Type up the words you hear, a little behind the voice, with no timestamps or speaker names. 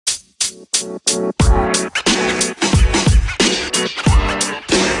Hello.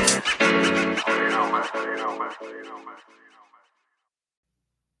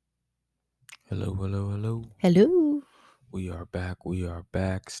 We are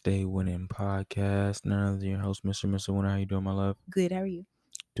back. Stay Winning Podcast. None other than your host, Mr. Winner. How you doing, my love? Good, how are you?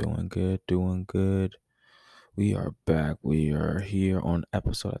 Doing good. We are back. We are here on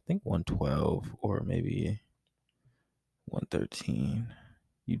episode, I think, 112 or maybe 113.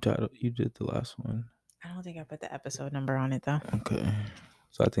 You did the last one. I don't think I put the episode number on it, though. Okay.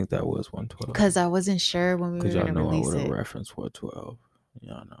 So I think that was 112. Because I wasn't sure when we were going to release I would it. have referenced 112.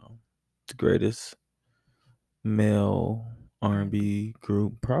 Y'all know. The greatest male R&B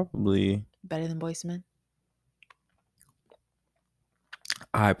group, probably. Better than Boyz II Men?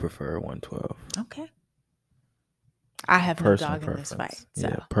 I prefer 112. Okay. I have no dog in this fight. So.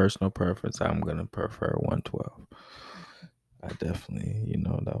 Yeah, personal preference. I'm gonna prefer 112. I definitely,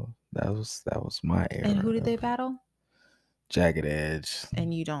 that was my era. And who did they battle? Jagged Edge.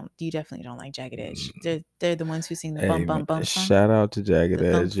 And you definitely don't like Jagged Edge. They're the ones who sing the bum bum bum song. Shout out to Jagged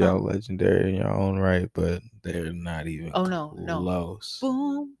Edge, y'all legendary in your own right, but they're not even close.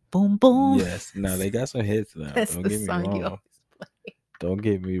 Boom, boom, boom. Yes, now they got some hits now. That's Don't the get me song wrong. you always play. Don't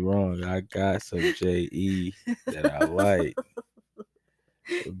get me wrong. I got some J.E. that I like.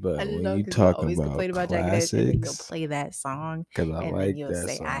 But I when know, you talking about classics, and then you'll play that song, because I like you'll that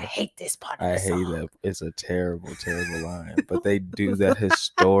say, song. I hate this part of I the song. hate that. It's a terrible line. But they do that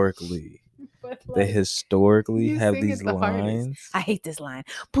historically. They historically have these lines. I hate this line.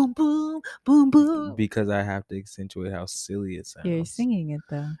 Boom, boom, boom, boom. Because I have to accentuate how silly it sounds. You're singing it,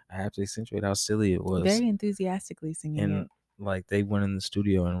 though. I have to accentuate how silly it was. Very enthusiastically singing it. Like, they went in the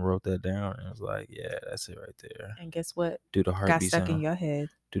studio and wrote that down, and it was like, yeah, that's it right there. And guess what? Do the heartbeat got stuck sound in your head.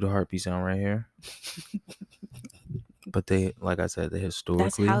 Do the heartbeat sound right here? But they, like I said, they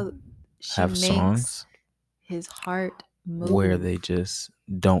historically have songs. His heart move. Where they just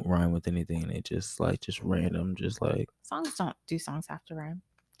don't rhyme with anything. They just random, songs don't do songs have to rhyme.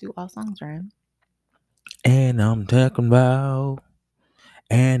 Do all songs rhyme? And I'm talking about,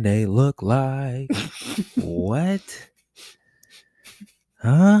 and they look like what?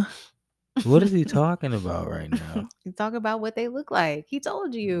 Huh? What is he talking about right now? He's talking about what they look like. He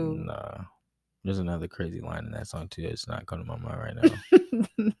told you. Nah. There's another crazy line in that song too. It's not coming to my mind right now.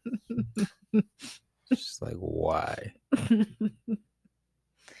 It's just like, why?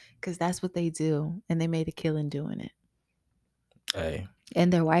 Because that's what they do. And they made a killing doing it. Hey.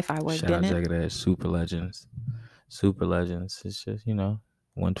 And their Wi-Fi worked, didn't it? Shout out to Super Legends. Super Legends. It's just,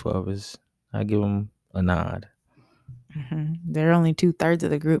 112 is, I give them a nod. Mm-hmm. They're only 2/3 of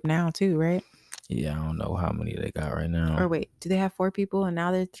the group now too, right? Yeah, I don't know how many they got right now. Or wait, do they have 4 people and now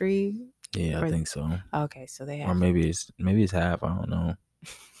they're 3? Yeah, I think so. Okay, so they have. Or maybe it's half. I don't know.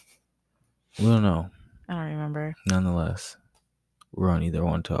 We don't know. I don't remember. Nonetheless, we're on either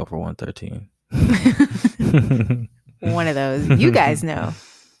 112 or 113. One of those. You guys know,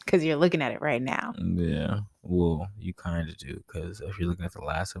 because you're looking at it right now. Yeah. Well, you kind of do, because if you're looking at the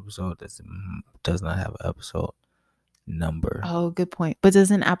last episode, that does not have an episode number. Oh, good point. But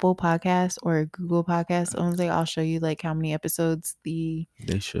doesn't Apple Podcast or Google Podcast only I'll show you like how many episodes the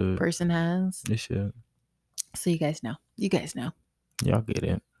person has? They should. So you guys know. Y'all get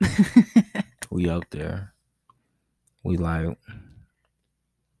it. We out there. We like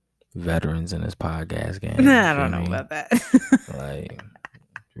veterans in this podcast game. I don't know about that. Like,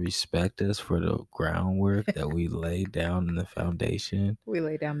 respect us for the groundwork that we laid down in the foundation. We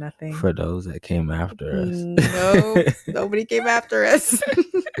laid down nothing. For those that came after us. No, nobody came after us.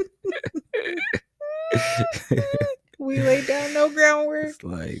 We laid down no groundwork. It's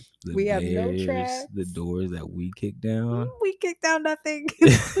like we have no tracks. The doors that we kicked down. We kicked down nothing.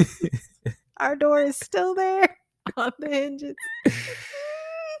 Our door is still there on the hinges.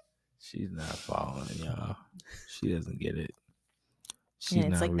 She's not following, y'all. She doesn't get it. Yeah,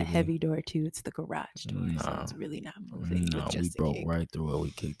 it's like the heavy door too. It's the garage door, so it's really not moving. No, we broke right through it. We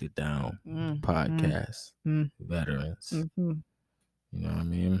kicked it down. Podcast. Veterans. Mm-hmm. You know what I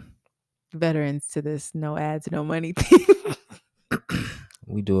mean? Veterans to this no ads, no money thing.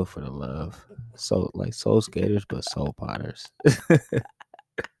 We do it for the love. So, like soul skaters, but soul potters.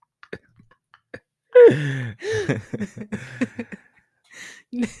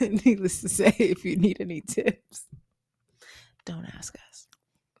 Needless to say, if you need any tips, don't ask us.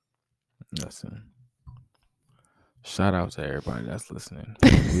 Listen. Shout out to everybody that's listening.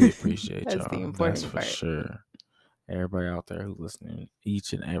 We appreciate that's y'all. The important that's for part. Sure. Everybody out there who's listening,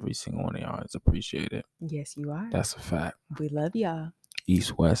 each and every single one of y'all is appreciated. Yes, you are. That's a fact. We love y'all.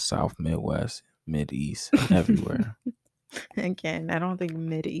 East, West, South, Midwest, Mid-East, everywhere. Again, I don't think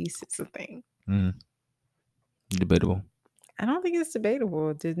Mid-East is a thing. Debatable. I don't think it's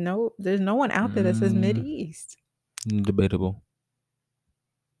debatable. There's no one out there that says Mid-East. Debatable.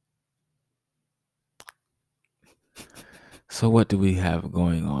 So what do we have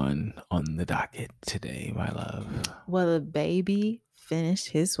going on the docket today, my love? Well, the baby finished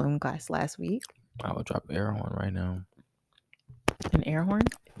his swim class last week. I will drop air horn right now. An air horn?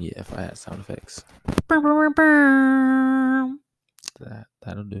 Yeah, if I had sound effects.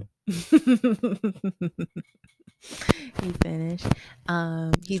 That'll do. He finished.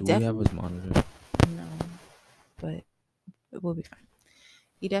 He Do we have his monitor? No, but we'll be fine.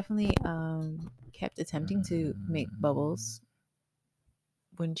 He definitely kept attempting to make bubbles.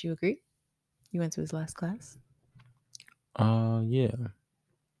 Wouldn't you agree? You went to his last class? Yeah.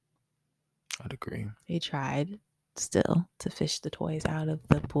 I'd agree. He tried still to fish the toys out of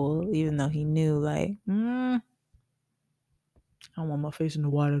the pool, even though he knew, like, I don't want my face in the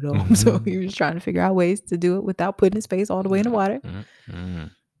water, though. Mm-hmm. So he was trying to figure out ways to do it without putting his face all the way in the water. Mm-hmm.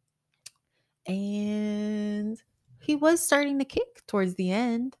 And he was starting to kick towards the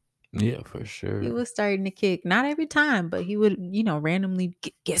end. Yeah, for sure. He was starting to kick. Not every time, but he would, randomly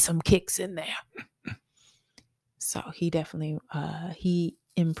get some kicks in there. So he definitely, he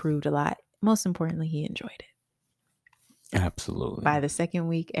improved a lot. Most importantly, he enjoyed it. Absolutely. By the second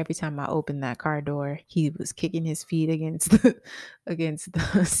week, every time I opened that car door, he was kicking his feet against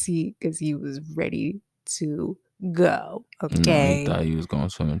the seat because he was ready to go. Okay. He thought he was going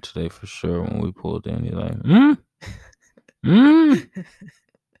swimming today for sure. When we pulled in, he's like,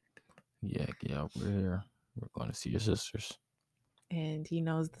 Yeah, get out. We're here. We're going to see your sisters. And he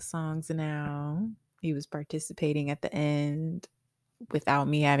knows the songs now. He was participating at the end without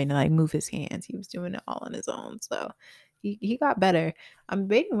me having to move his hands. He was doing it all on his own. So he got better. I'm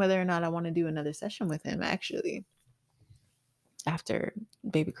debating whether or not I want to do another session with him, actually. After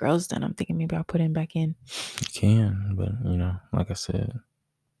baby girl's done, I'm thinking maybe I'll put him back in. You can, but like I said.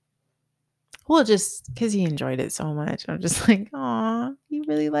 Well, just because he enjoyed it so much. I'm just like, aw, he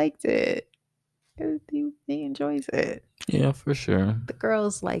really liked it. He enjoys it. Yeah, for sure. The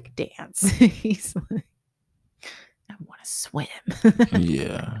girls like dance. He's like, I want to swim.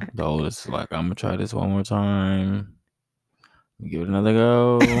 Yeah. The oldest is like, I'm going to try this one more time. Give it another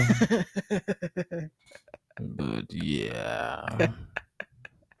go. But yeah.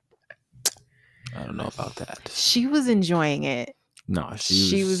 I don't know about that. She was enjoying it. No,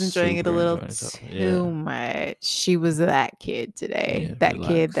 she was enjoying it a little too much. She was that kid today. Yeah, that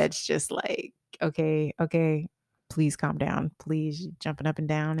kid that's just like, okay, please calm down. Please, jumping up and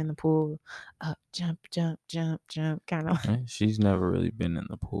down in the pool. Up, jump, kind of. She's never really been in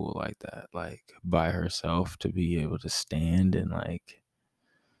the pool like that, like by herself, to be able to stand and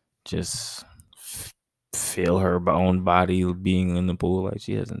just feel her own body being in the pool. Like,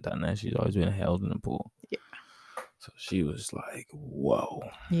 she hasn't done that. She's always been held in the pool. Yeah. So she was like, whoa.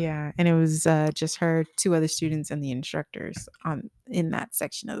 Yeah. And it was just her, 2 other students, and the instructors in that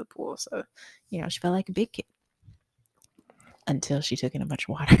section of the pool. So, she felt like a big kid until she took in a bunch of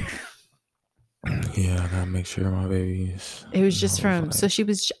water. Yeah, I gotta make sure my babies. It was just so she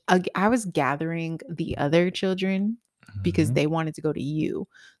was, I was gathering the other children because they wanted to go to you.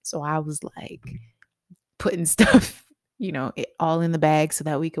 So I was like putting stuff, all in the bag so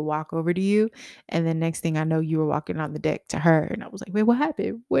that we could walk over to you. And then next thing I know, you were walking on the deck to her. And I was like, wait, what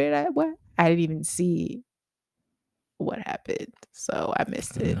happened? What? I didn't even see what happened. So I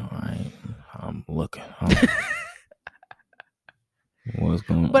missed it. I'm looking. What's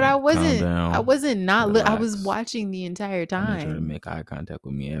going on? But I wasn't I was watching the entire time. I need her to make eye contact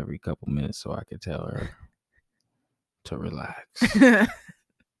with me every couple minutes so I could tell her to relax.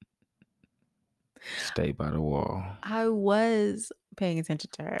 Stay by the wall. I was paying attention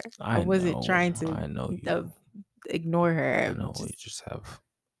to her. I wasn't trying to ignore her. I know you just have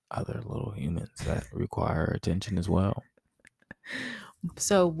other little humans that require attention as well.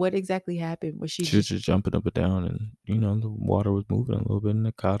 So what exactly happened? Was she was just jumping up and down, and the water was moving a little bit, and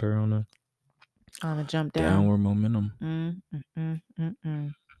it caught her on a jump down, downward momentum.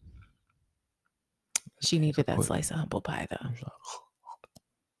 She needed that slice of humble pie though,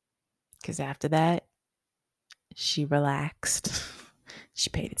 because after that, she relaxed.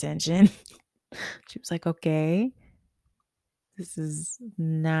 She paid attention. She was like, okay, this is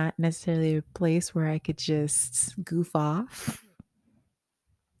not necessarily a place where I could just goof off.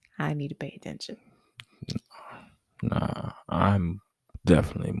 I need to pay attention. Nah, I'm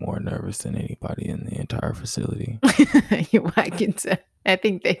definitely more nervous than anybody in the entire facility. I can tell. I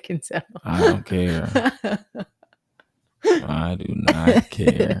think they can tell. I don't care. I do not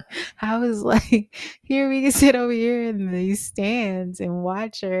care. I was like, here we can sit over here in these stands and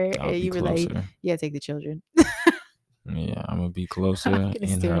watch her. I'll And be you were like, closer. yeah, take the children. Yeah, I'm gonna be I'm closer gonna in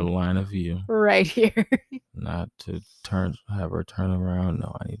her stand line of view. right here. Not to have her turn around.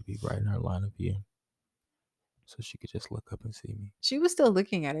 No, I need to be right in her line of view, so she could just look up and see me. She was still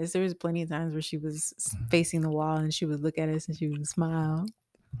looking at us. There was plenty of times where she was facing the wall and she would look at us and she would smile.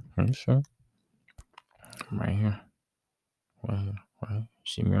 Are you sure? I'm right here. Right here. Right.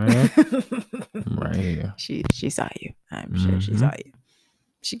 See me right here? I'm right here. She saw you. I'm sure she saw you.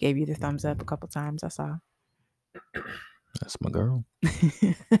 She gave you the thumbs up a couple times. I saw. That's my girl.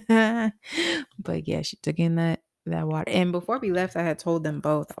 But yeah, she took in that water. And before we left, I had told them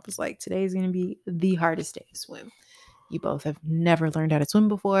both. I was like, today's gonna be the hardest day to swim. You both have never learned how to swim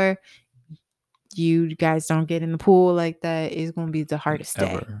before. You guys don't get in the pool like that. It's gonna be the hardest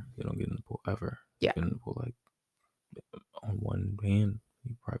day. You don't get in the pool ever. Yeah. Get in the pool like on one hand.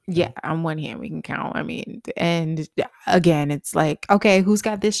 You probably can. Yeah, on one hand we can count. I mean, and again, it's like, okay, who's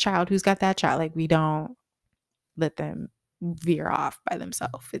got this child? Who's got that child? Like, we don't let them veer off by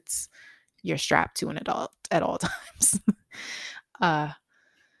themselves. It's you're strapped to an adult at all times.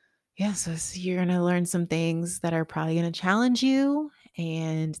 Yeah, so you're gonna learn some things that are probably gonna challenge you,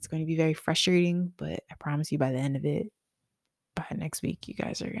 and it's going to be very frustrating. But I promise you, by the end of it, by next week, you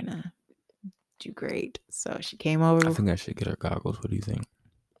guys are gonna do great. So she came over. I think I should get her goggles. What do you think?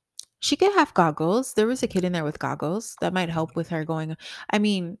 She could have goggles. There was a kid in there with goggles that might help with her going. I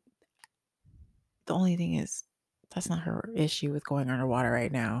mean, the only thing is that's not her issue with going underwater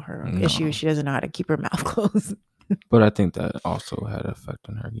right now. Her issue is she doesn't know how to keep her mouth closed. But I think that also had an effect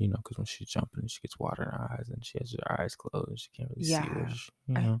on her, because when she's jumping, she gets water in her eyes and she has her eyes closed. She can't really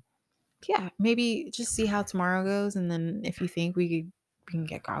see. Yeah, maybe just see how tomorrow goes, and then if you think we can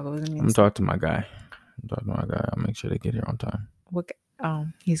get goggles. I'm gonna talk to my guy. I'll make sure they get here on time. What?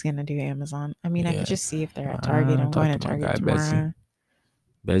 He's gonna do Amazon. I mean, I could just see if they're at Target. I'm going to Target tomorrow.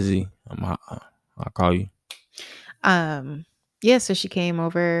 Bezzy, I'll call you. Yeah, so she came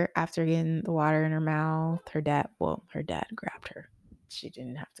over after getting the water in her mouth. Her dad grabbed her. She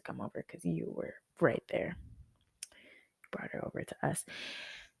didn't have to come over because you were right there. Brought her over to us.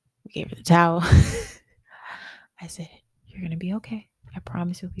 We gave her the towel. I said, you're going to be okay. I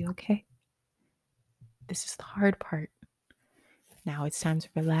promise you'll be okay. This is the hard part. Now it's time to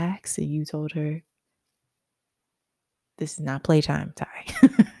relax. And you told her, this is not playtime, Ty.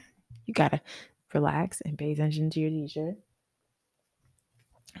 You got to relax and pay attention to your teacher.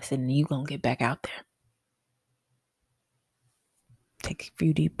 I said, and you going to get back out there. Take a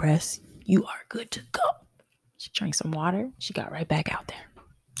few deep breaths. You are good to go. She drank some water. She got right back out there.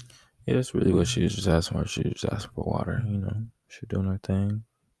 Yeah, that's really what she was just asking for. She was just asking for water, She doing her thing.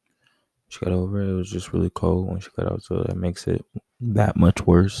 She got over it. It was just really cold when she got out, so that makes it that much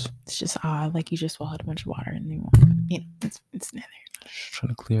worse. It's just odd, like you just swallowed a bunch of water and it's neither. Just trying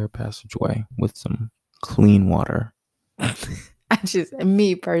to clear a passageway with some clean water.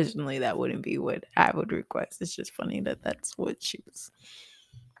 Me personally, that wouldn't be what I would request. It's just funny that that's what she was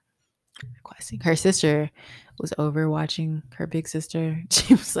requesting. Her sister was over watching her big sister.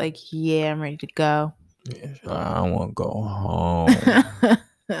 She was like, yeah, I'm ready to go. Yeah, I want to go home.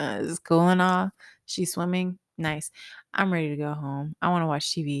 It's cool and all. She's swimming. Nice. I'm ready to go home. I want to watch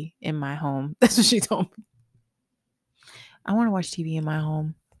TV in my home. That's what she told me. I want to watch TV in my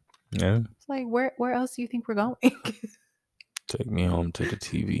home. Yeah. It's like, where else do you think we're going? Take me home to the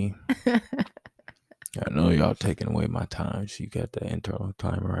TV. I know y'all taking away my time. She got the internal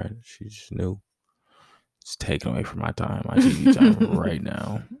timer right. She just knew. It's taking away from my time, my TV time right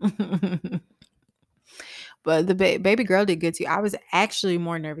now. But the baby girl did good too. I was actually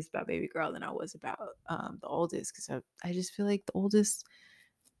more nervous about baby girl than I was about the oldest, because I just feel like the oldest,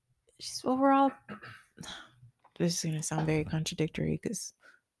 she's overall, this is going to sound very contradictory because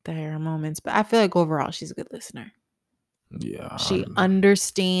there are moments, but I feel like overall she's a good listener. Yeah. She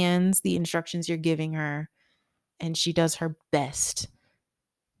understands the instructions you're giving her, and she does her best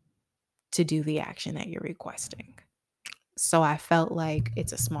to do the action that you're requesting. So I felt like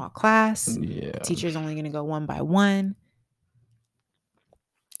it's a small class. Yeah. The teacher's only going to go one by one.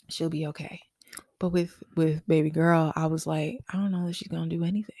 She'll be okay. But with baby girl, I was like, I don't know if she's going to do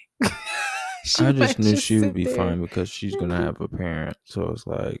anything. I just knew she would be fine because she's going to have a parent. So it's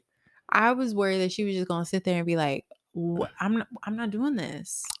like, I was worried that she was just going to sit there and be like, I'm not doing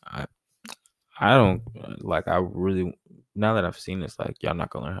this. I don't like, I really, now that I've seen this, like, y'all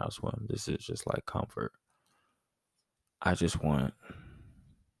not going to learn how to swim. This is just like comfort. I just want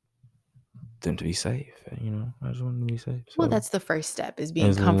them to be safe, I just want them to be safe. So well, that's the first step, is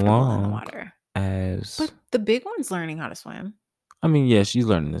being comfortable in the water. as. But the big one's learning how to swim. I mean, yeah, she's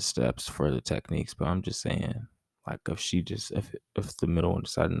learning the steps for the techniques, but I'm just saying, like, if the middle one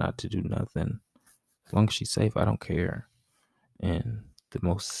decided not to do nothing, as long as she's safe, I don't care. And the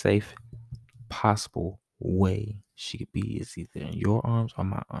most safe possible way she could be is either in your arms or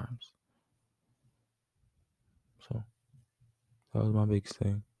my arms. So that was my biggest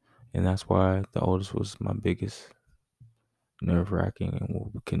thing, and that's why the oldest was my biggest nerve-wracking, and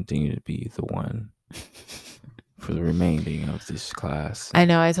will continue to be the one for the remaining of this class. I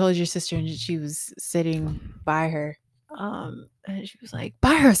know. I told your sister, and she was sitting by her, and she was like,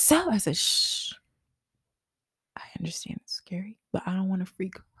 by herself. I said, shh. I understand it's scary, but I don't want to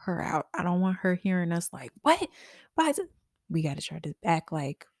freak her out. I don't want her hearing us like, what? Why is it? We got to try to act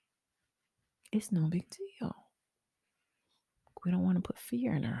like it's no big deal. We don't want to put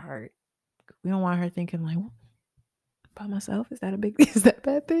fear in her heart. We don't want her thinking like, by myself, is that a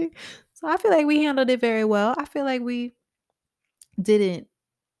bad thing? So I feel like we handled it very well. I feel like we didn't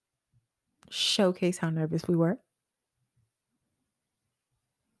showcase how nervous we were.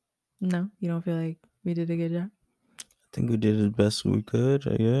 No, you don't feel like we did a good job? I think we did the best we could.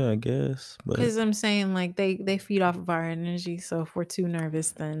 Yeah, I guess. Because I'm saying like they feed off of our energy. So if we're too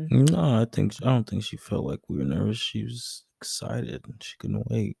nervous, then no, I don't think she felt like we were nervous. She was excited. She couldn't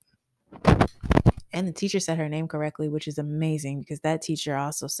wait. And the teacher said her name correctly, which is amazing because that teacher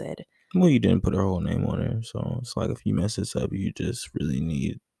also said, well, you didn't put her whole name on there, so it's like if you mess this up, you just really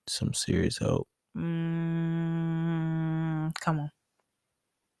need some serious help. Come on.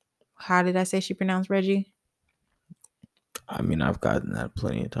 How did I say she pronounced Reggie? I mean, I've gotten that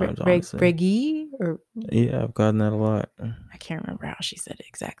plenty of times, honestly. Reggie? Yeah, I've gotten that a lot. I can't remember how she said it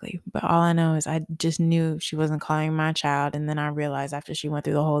exactly. But all I know is I just knew she wasn't calling my child. And then I realized after she went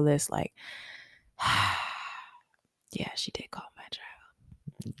through the whole list, like, yeah, she did call my child.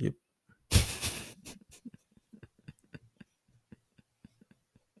 Yep.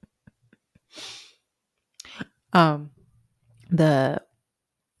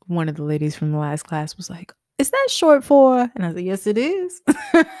 One of the ladies from the last class was like, is that short for? And I said, yes, it is.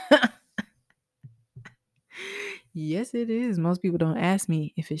 Yes, it is. Most people don't ask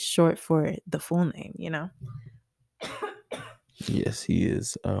me if it's short for the full name, you know? Yes, he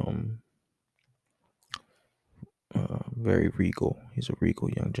is very regal. He's a regal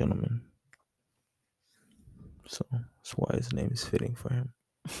young gentleman. So that's why his name is fitting for him.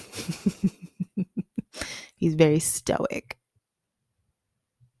 He's very stoic.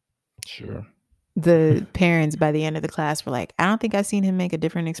 Sure. The parents by the end of the class were like, I don't think I've seen him make a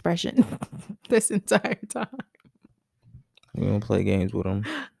different expression this entire time. We don't play games with him.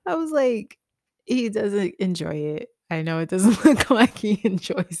 I was like, he doesn't enjoy it. I know it doesn't look like he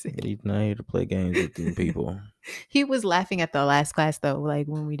enjoys it. He's not here to play games with these people. He was laughing at the last class though. Like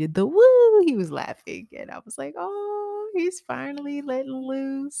when we did the woo, he was laughing. And I was like, oh, he's finally letting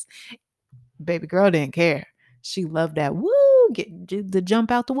loose. Baby girl didn't care. She loved that woo, get the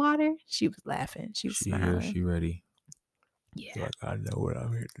jump out the water. She was laughing. She was smiling. She ready. Yeah. Like, I know what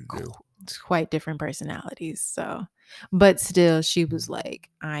I'm here to do. It's quite different personalities. So, but still, she was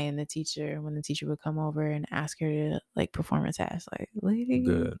like eyeing the teacher when the teacher would come over and ask her to like perform a task. Like, lady,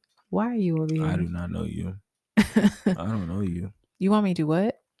 good. Why are you over here? I do not know you. I don't know you. You want me to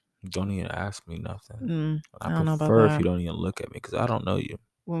what? Don't even ask me nothing. I don't know about prefer that. if you don't even look at me because I don't know you.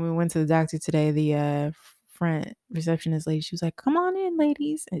 When we went to the doctor today, the front receptionist lady, she was like, "Come on in,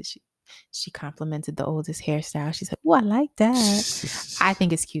 ladies," and she complimented the oldest hairstyle. She said, "Oh, I like that." I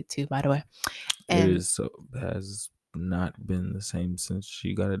think it's cute too, by the way. And has not been the same since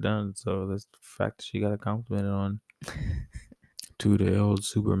she got it done. So that's the fact that she got a compliment on. 2 day old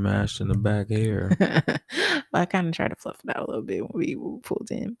super mashed in the back hair. I kind of tried to fluff it out a little bit when we pulled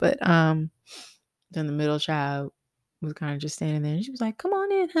in, but then the middle child was kind of just standing there, and she was like, "Come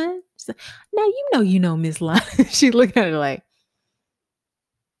on in, huh?" She's like, "Now you know, Miss Lana." She looked at her like,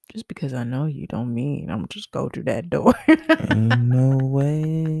 "Just because I know you don't mean I'm just go through that door." Ain't no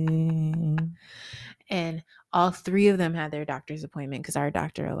way. And all 3 of them had their doctor's appointment because our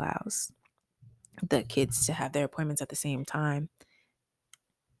doctor allows the kids to have their appointments at the same time.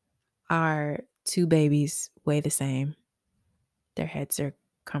 Our 2 babies weigh the same. Their head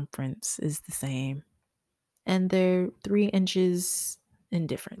circumference is the same. And they're 3 inches in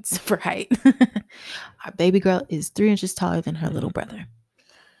difference for height. Our baby girl is 3 inches taller than her little brother.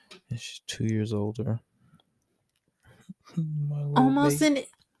 And she's 2 years older. Almost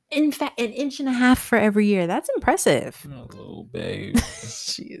in fact, an inch and a half for every year. That's impressive. My little babe.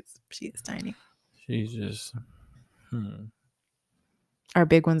 She is tiny. She's just Our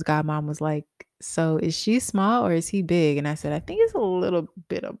big one's godmom was like, "So is she small or is he big?" And I said, "I think it's a little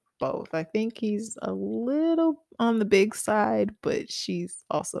bit of both. I think he's a little on the big side, but she's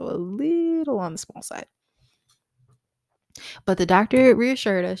also a little on the small side. But the doctor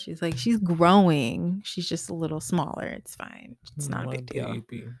reassured us. She's like, she's growing. She's just a little smaller. It's fine. It's not a My big deal.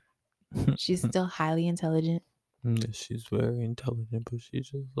 baby. She's still highly intelligent. Yeah, she's very intelligent, but she's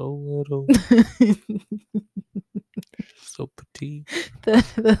just so little, so petite.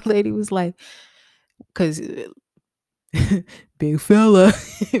 The lady was like, because big fella,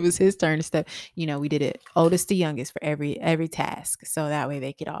 it was his turn to step. You know, we did it oldest to youngest for every task, so that way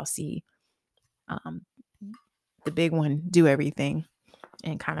they could all see the big one do everything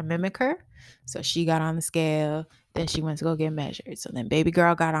and kind of mimic her. So she got on the scale, then she went to go get measured. So then baby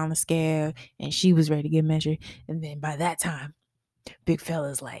girl got on the scale and she was ready to get measured. And then by that time, big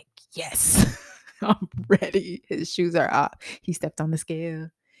fella's like, yes, I'm ready. His shoes are off. He stepped on the scale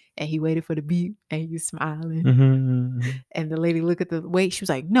and he waited for the beep and he was smiling. Mm-hmm. And the lady looked at the weight. She was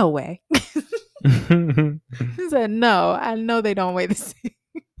like, no way. She said, no, I know they don't weigh the same.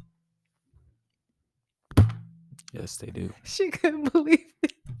 Yes, they do. She couldn't believe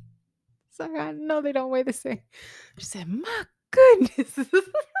it. It's like, I know they don't weigh the same. She said, my goodness.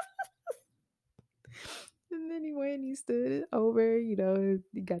 And then he went and he stood over, you know,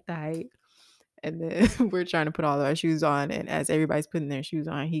 he got the height. And then we're trying to put all our shoes on. And as everybody's putting their shoes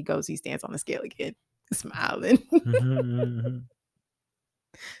on, he stands on the scale again, smiling. Mm-hmm.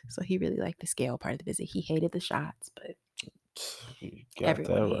 So he really liked the scale part of the visit. He hated the shots, but Got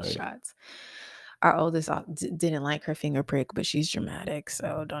everyone that hates right. shots. Our oldest didn't like her finger prick, but she's dramatic.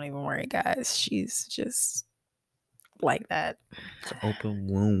 So don't even worry, guys. She's just like that. It's an open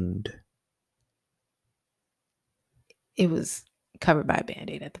wound. It was covered by a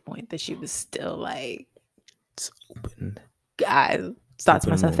Band-Aid at the point that she was still like, It's open. I thought to Open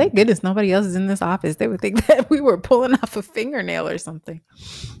myself, wound. thank goodness nobody else is in this office. They would think that we were pulling off a fingernail or something.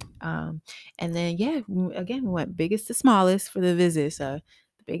 And then, yeah, again, we went biggest to smallest for the visit. So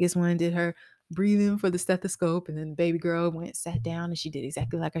the biggest one did her breathing for the stethoscope, and then the baby girl went, sat down, and she did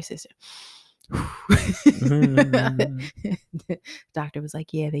exactly like her sister. The doctor was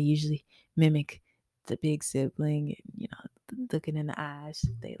like, yeah, they usually mimic the big sibling, you know, looking in the eyes.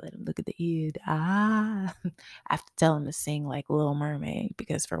 They let him look at the ear. I have to tell him to sing like Little Mermaid,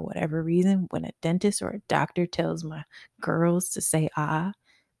 because for whatever reason, when a dentist or a doctor tells my girls to say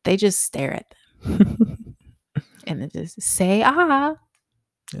they just stare at them and they just say They're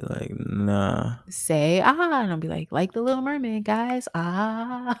like, nah, say and I'll be like the Little Mermaid, guys.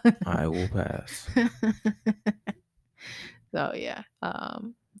 I will pass. So yeah,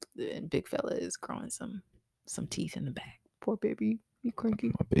 and big fella is growing some teeth in the back. Poor baby, he cranky.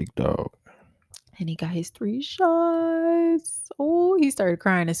 My big dog. And he got his 3 shots. Oh, he started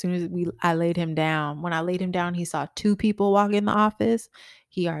crying as soon as I laid him down. When I laid him down, he saw 2 people walk in the office.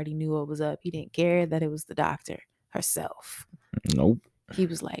 He already knew what was up. He didn't care that it was the doctor herself. Nope. He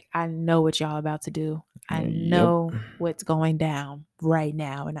was like, I know what y'all about to do. I know what's going down right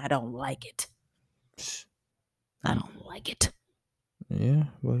now, and I don't like it. I don't like it. Yeah,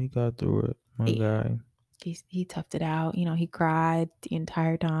 well, he got through it, my guy. He toughed it out. You know, he cried the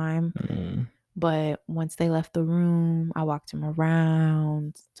entire time. But once they left the room, I walked him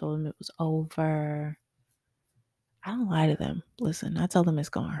around, told him it was over. I don't lie to them. Listen, I tell them it's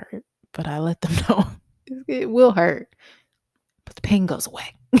going to hurt, but I let them know it will hurt, but the pain goes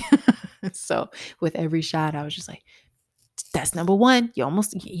away. So with every shot, I was just like, that's number 1. You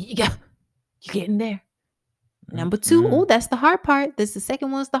you're getting there. Number 2, oh, that's the hard part. This the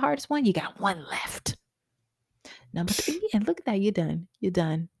second one's the hardest one. You got 1 left. Number 3, and look at that. You're done. You're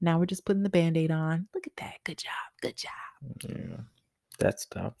done. Now we're just putting the Band-Aid on. Look at that. Good job. Good job. Yeah. That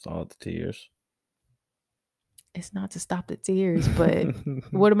stops all the tears. It's not to stop the tears, but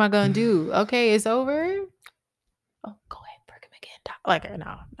what am I going to do? Okay, it's over. Oh, go ahead. Prick him again. Like,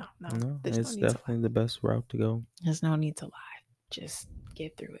 no. It's definitely the best route to go. There's no need to lie. Just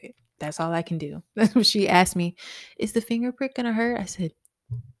get through it. That's all I can do. That's what she asked me. Is the finger prick going to hurt? I said,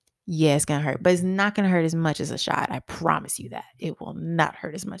 yeah, it's going to hurt, but it's not going to hurt as much as a shot. I promise you that. It will not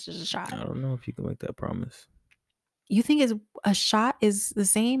hurt as much as a shot. I don't know if you can make that promise. You think a shot is the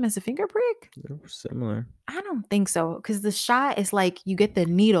same as a finger prick? They're similar. I don't think so, because the shot is like you get the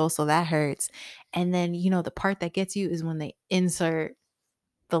needle, so that hurts. And then, you know, the part that gets you is when they insert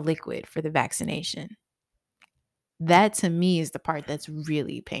the liquid for the vaccination. That to me is the part that's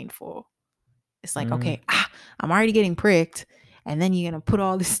really painful. It's like, okay, I'm already getting pricked, and then you're going to put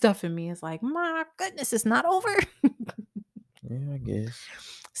all this stuff in me. It's like, my goodness, it's not over. Yeah, I guess.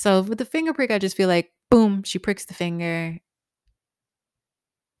 So with the finger prick, I just feel like, boom, she pricks the finger.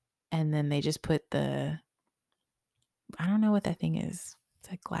 And then they just put I don't know what that thing is.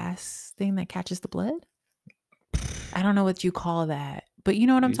 It's a glass thing that catches the blood. I don't know what you call that, but you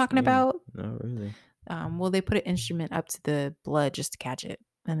know what I'm talking about? Not really. Well, they put an instrument up to the blood just to catch it,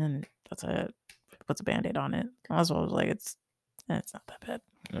 and then that's it. Puts a band-aid on it. That's what I was like, it's not that bad.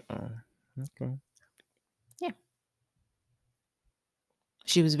 Okay. Yeah.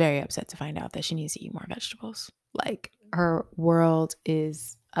 She was very upset to find out that she needs to eat more vegetables. Like, her world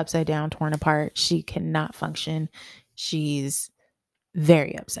is upside down, torn apart. She cannot function. She's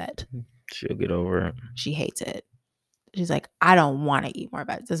very upset. She'll get over it. She hates it. She's like, I don't want to eat more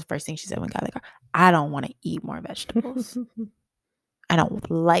vegetables. That's the first thing she said when we got in the car. I don't want to eat more vegetables. I don't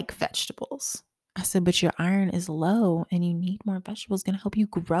like vegetables. I said, but your iron is low and you need more vegetables. It's going to help you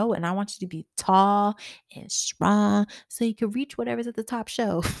grow. And I want you to be tall and strong so you can reach whatever's at the top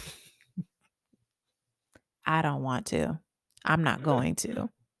shelf. I don't want to. I'm not going to.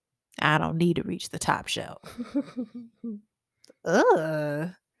 I don't need to reach the top shelf. Ugh.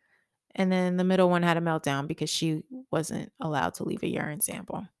 And then the middle one had a meltdown because she wasn't allowed to leave a urine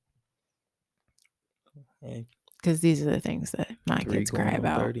sample. Because these are the things that my kids cry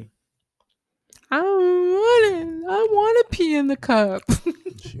about. 30. I want to pee in the cup.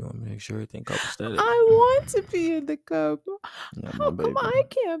 She want to make sure everything copacetic. I want to pee in the cup. Yeah, How come I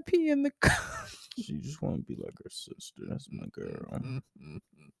can't pee in the cup? She just want to be like her sister. That's my girl.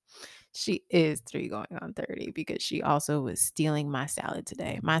 She is 3 going on 30 because she also was stealing my salad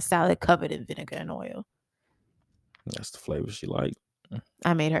today. My salad covered in vinegar and oil. That's the flavor she liked.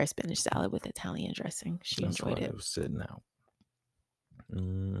 I made her a spinach salad with Italian dressing. She enjoyed it. It was sitting out.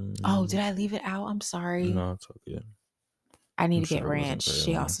 Oh, did I leave it out? I'm sorry. No, it's okay. I need to get ranch.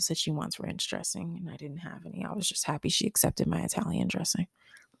 She also said she wants ranch dressing, and I didn't have any. I was just happy she accepted my Italian dressing.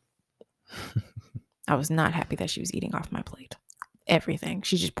 I was not happy that she was eating off my plate. Everything.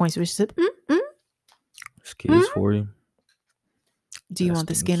 She just points to it. She said, This kid's 40. Do you want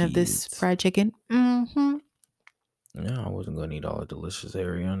the skin of this fried chicken? Mm-hmm. Yeah, I wasn't going to eat all the delicious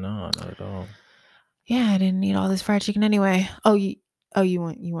area. No, not at all. Yeah, I didn't eat all this fried chicken anyway. You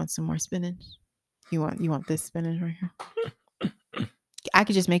want some more spinach? You want this spinach right here? I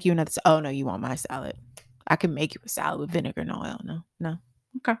could just make you another. Oh no, you want my salad? I could make you a salad with vinegar and oil. No.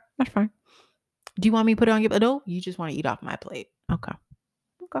 Okay, that's fine. Do you want me to put it on your? No, you just want to eat off my plate. Okay.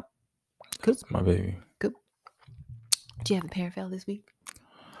 Cool. That's my baby. Cool. Do you have a parent fail this week?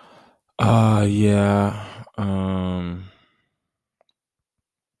 Yeah.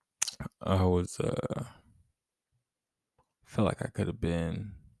 I was felt like I could have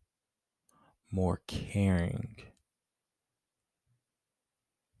been more caring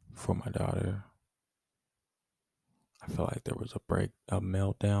for my daughter. I feel like there was a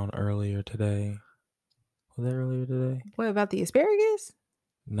meltdown earlier today. Was that earlier today? What about the asparagus?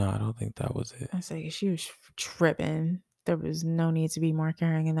 No, I don't think that was it. I say she was tripping. There was no need to be more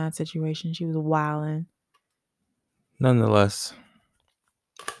caring in that situation. She was wilding. Nonetheless,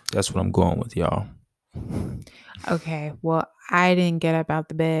 that's what I'm going with, y'all. Okay, well, I didn't get up out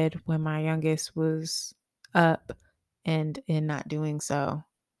the bed when my youngest was up, and in not doing so,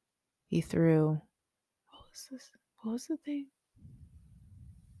 he threw. What was this? What was the thing?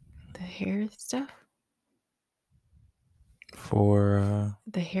 The hair stuff? For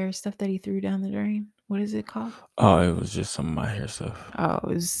the hair stuff that he threw down the drain. What is it called? Oh, it was just some of my hair stuff. Oh,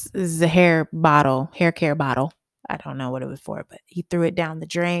 it was a hair care bottle. I don't know what it was for, but he threw it down the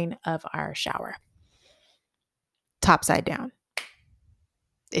drain of our shower. Topside down.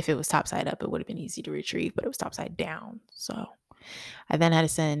 If it was topside up, it would have been easy to retrieve, but it was topside down. So I then had to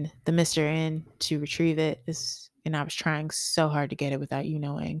send the mister in to retrieve it. And I was trying so hard to get it without you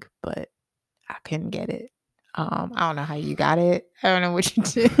knowing, but I couldn't get it. I don't know how you got it. I don't know what you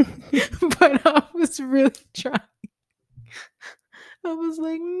did, but I was really trying. I was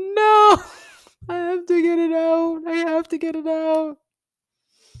like, no, I have to get it out. I have to get it out.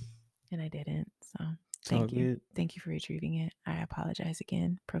 And I didn't. So thank you. Good. Thank you for retrieving it. I apologize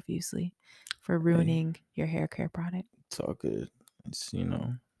again profusely for ruining your hair care product. It's all good. It's,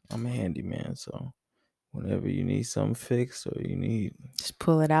 I'm a handyman. So whenever you need something fixed or you need. Just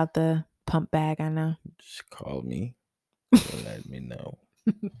pull it out the pump bag, I know. Just call me and let me know.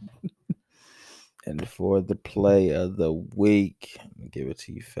 And for the play of the week, I'm going to give it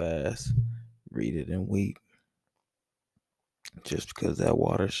to you fast. Read it and weep. Just because that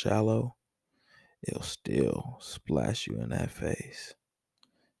water's shallow, it'll still splash you in that face.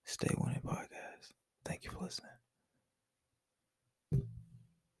 Stay Winning Podcast. Thank you for listening.